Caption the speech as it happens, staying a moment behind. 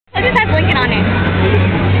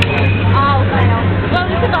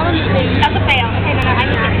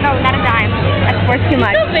worth too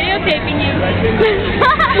much. I'm still videotaping you.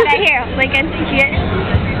 Right here, Lincoln. See it?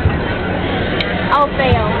 I'll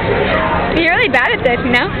fail. You're really bad at this,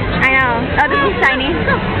 you know? I know. Oh, this is shiny.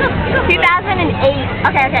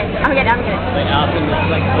 2008. Okay. I'm gonna get it. Wait, Alison, this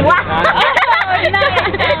is like... Wow. This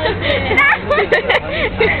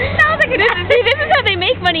is how they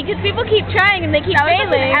make money, because people keep trying and they keep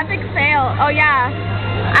failing. That was an epic fail. Oh, yeah.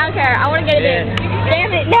 I don't care. I want to get it in.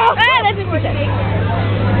 Damn it. No. That's what she said.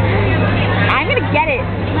 I'm going to get it.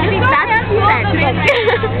 That's what you said.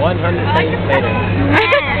 100 things later.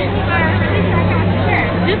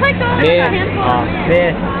 Just like the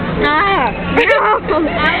Miss.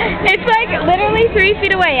 It's like literally 3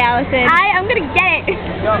 feet away, Alison. I'm going to get it.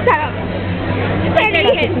 Shut up.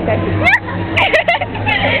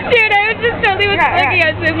 Dude, I was just totally looking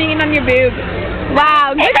at swimming in on your boob.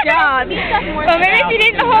 Wow, good job. Well, maybe if you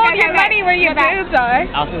didn't hold your money where your boobs are.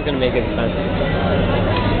 Alison's gonna make it expensive.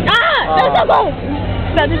 That's so close.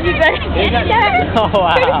 That's what she said. Oh,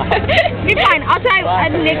 wow. You're fine. I'll try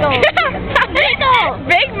a nickel. Nickel!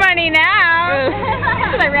 Big money now.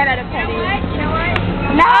 Because I ran out of pennies. You know what?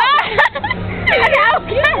 No!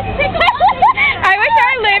 I wish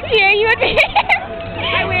I lived here. You would be here.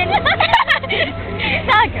 I win.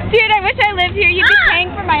 Dude, I wish I lived here. You'd be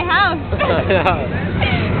paying for my house.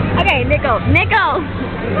 Okay, nickel. Nickel.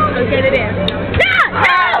 Let's get it in.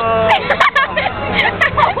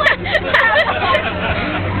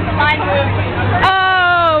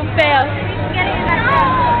 Oh, fail.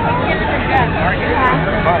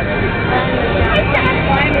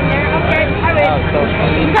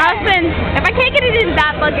 Alison, if I can't get it in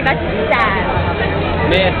that bucket, that's sad.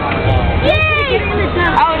 Miss. Yay!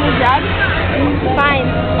 Oh, in the jug? Fine.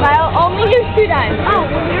 I'll only use 2 times. Oh,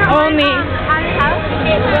 only. On the house,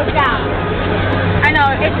 it broke down. I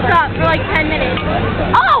know, it stopped for like 10 minutes.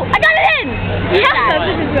 Oh, I got it in! Yeah, that's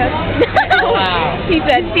what he said. Wow. He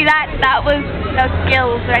said, see that was the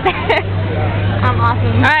skills right there. I'm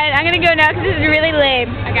awesome. Alright, I'm gonna go now because this is really lame.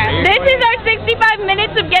 Okay. This is our 65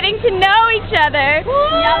 minutes of getting to know each other.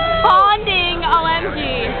 Yep. Bonding,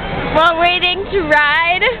 OMG. While waiting to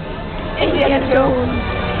ride.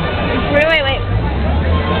 Wait.